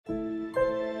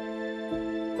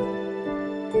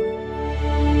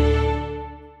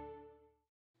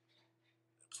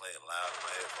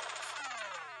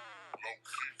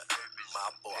My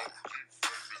boy.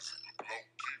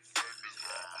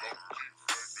 Yeah.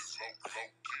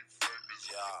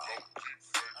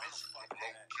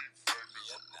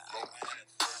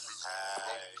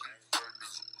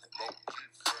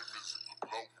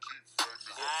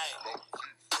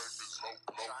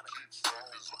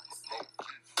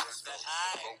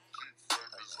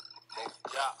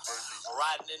 Yeah, I'm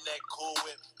riding in that cool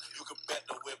whip. You can bet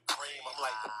the whipped cream. I'm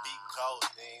like the beat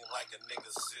codeine, like a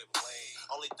nigga sip lean.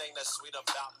 Only thing that's sweet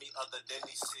about me, other than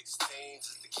these 16s,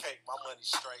 is the cake. My money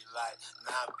straight like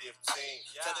 915.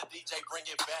 Tell the DJ bring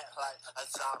it back like a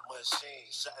time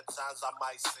machine. Certain times I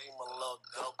might seem a little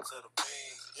dope to the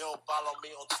bean. You don't follow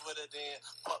me on Twitter, then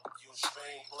fuck you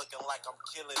stream. Looking like I'm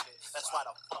killing it. That's why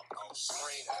the fuck you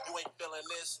scream. You ain't feeling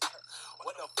this?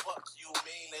 What the fuck you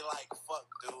mean? They like fuck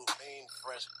dude, mean,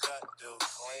 fresh cut dude,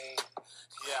 clean.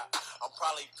 Yeah, I'm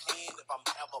probably peeing if I'm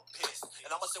ever pissed. And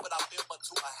I'ma say what I feel, but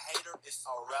to a hater, it's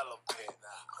irrelevant,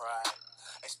 right?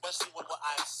 Especially when what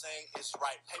I'm saying is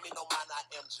right. Pay me no mind, I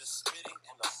am just spitting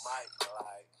in the mic,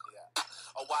 like, yeah.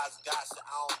 A wise guy said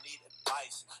I don't need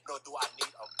advice, nor do I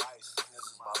need advice. This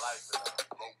is my life, man.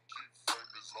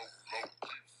 Low-key famous,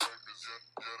 low-key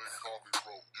famous, yeah, they call me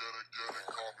bro, yeah, they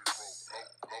call me bro.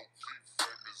 Low-key famous,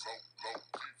 low-key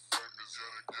famous,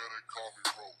 yeah, they call me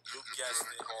bro. You guessed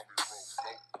it. Call me bro.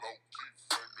 Low-key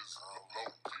famous, low-key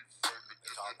famous,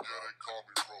 yeah, they call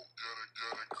me bro, yeah,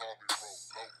 they call me bro.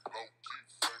 Low-key famous,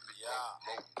 low-key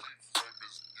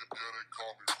famous, yeah, they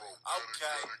call me bro. Okay.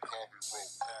 Yeah, they call me bro.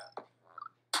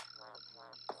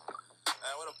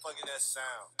 Hey, what the fuck is that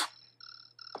sound?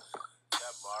 Is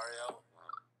that Mario?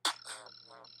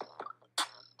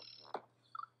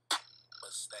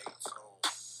 But stay tuned.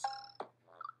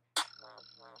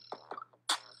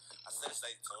 I said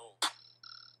stay tuned.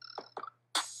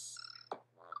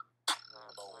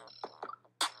 Boom.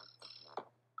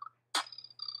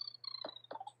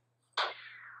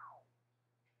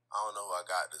 I don't know who I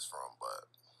got this from, but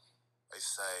they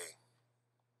say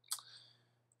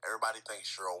everybody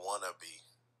thinks you're a wannabe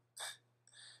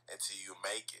until you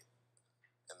make it,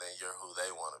 and then you're who they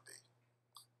want to be.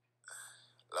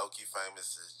 Low-key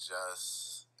famous is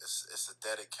just, it's a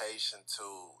dedication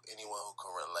to anyone who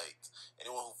can relate.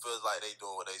 Anyone who feels like they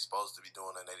doing what they supposed to be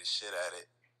doing and they the shit at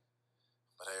it,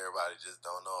 but everybody just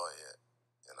don't know it yet,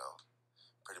 you know,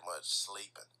 pretty much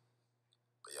sleeping.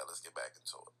 But yeah, let's get back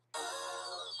into it.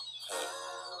 Hey,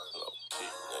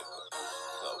 low-key nigga,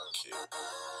 low-key,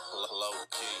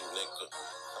 low-key nigga.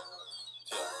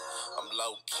 Yeah, I'm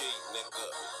low-key nigga,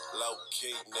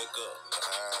 low-key nigga.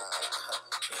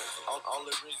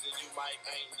 Only reason you might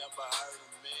ain't never heard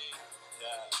of me,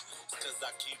 yeah, cause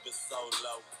I keep it so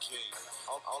low-key.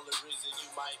 Only reason you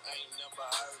might ain't never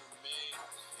heard of me,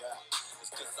 yeah,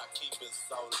 it's cause I keep it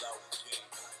so low-key,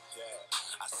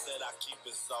 yeah. I said I keep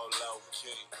it so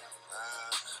low-key,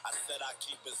 I said I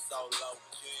keep it so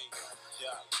low-key,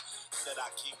 yeah. Said I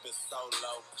keep it so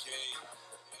low-key,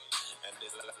 and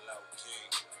it's low-key,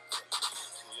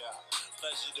 yeah.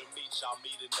 Pleasure to meet y'all,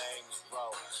 me the name is Ro.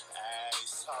 Hey,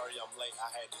 sorry I'm late, I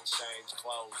had to change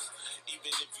clothes. Even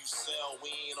if you sell,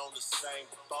 we ain't on the same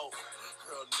boat.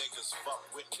 Real niggas fuck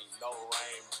with me, no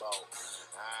rainbow.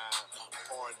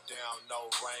 Pouring down, no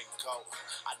raincoat.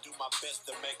 I do my best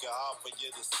to make it hard for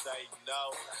you to say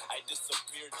no. I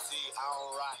disappear T, I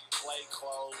don't rock play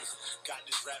clothes. Got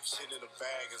this rap shit in the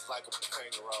bag, it's like a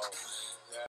ping roll. Yeah.